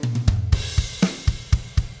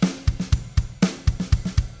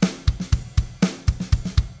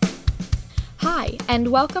and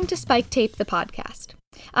welcome to Spike Tape the podcast.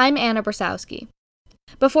 I'm Anna Brasowski.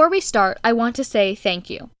 Before we start, I want to say thank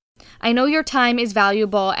you. I know your time is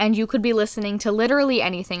valuable and you could be listening to literally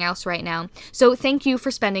anything else right now, so thank you for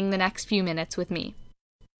spending the next few minutes with me.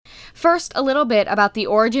 First, a little bit about the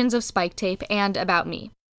origins of Spike Tape and about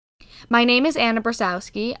me. My name is Anna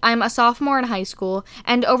Brasowski, I'm a sophomore in high school,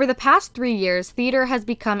 and over the past 3 years, theater has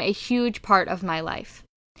become a huge part of my life.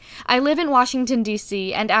 I live in Washington,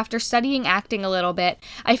 D.C., and after studying acting a little bit,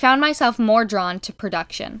 I found myself more drawn to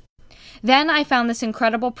production. Then I found this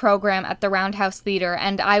incredible program at the Roundhouse Theater,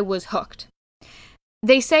 and I was hooked.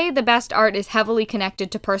 They say the best art is heavily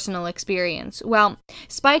connected to personal experience. Well,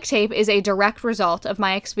 Spike Tape is a direct result of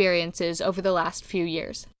my experiences over the last few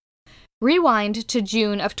years. Rewind to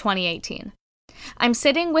June of 2018. I'm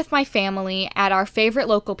sitting with my family at our favorite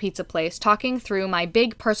local pizza place talking through my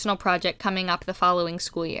big personal project coming up the following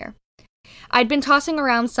school year. I'd been tossing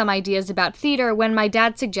around some ideas about theater when my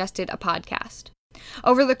dad suggested a podcast.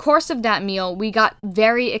 Over the course of that meal, we got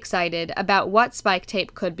very excited about what Spike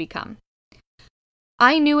Tape could become.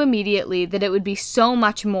 I knew immediately that it would be so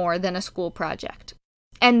much more than a school project.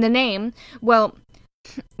 And the name was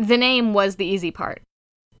the easy part.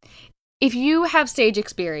 If you have stage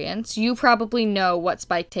experience, you probably know what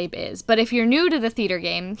Spike Tape is, but if you're new to the theater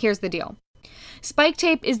game, here's the deal. Spike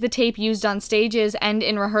Tape is the tape used on stages and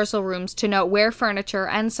in rehearsal rooms to note where furniture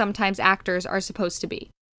and sometimes actors are supposed to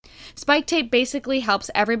be. Spike Tape basically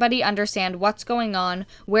helps everybody understand what's going on,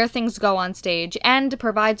 where things go on stage, and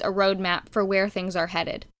provides a roadmap for where things are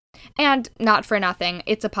headed. And, not for nothing,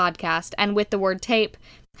 it's a podcast, and with the word tape,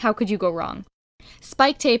 how could you go wrong?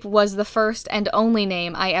 Spike Tape was the first and only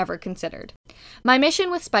name I ever considered. My mission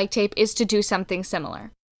with Spike Tape is to do something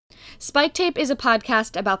similar. Spike Tape is a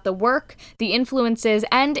podcast about the work, the influences,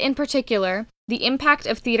 and, in particular, the impact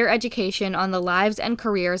of theater education on the lives and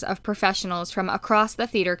careers of professionals from across the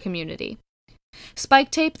theater community. Spike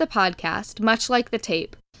Tape the podcast, much like the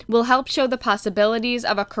tape, will help show the possibilities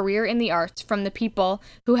of a career in the arts from the people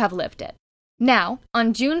who have lived it. Now,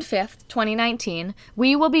 on June 5th, 2019,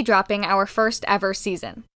 we will be dropping our first ever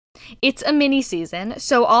season. It's a mini-season,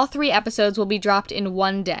 so all 3 episodes will be dropped in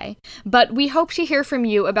one day, but we hope to hear from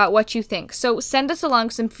you about what you think, so send us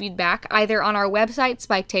along some feedback either on our website,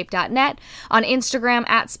 spiketape.net, on Instagram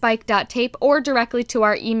 @spike.tape, or directly to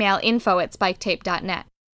our email info@spiketape.net.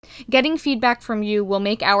 Getting feedback from you will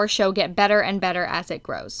make our show get better and better as it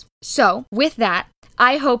grows. So, with that,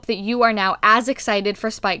 I hope that you are now as excited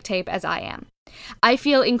for Spike Tape as I am. I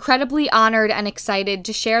feel incredibly honored and excited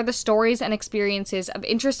to share the stories and experiences of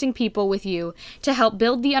interesting people with you to help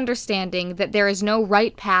build the understanding that there is no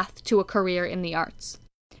right path to a career in the arts.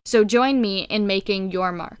 So join me in making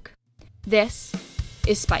your mark. This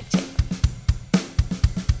is Spike Tape.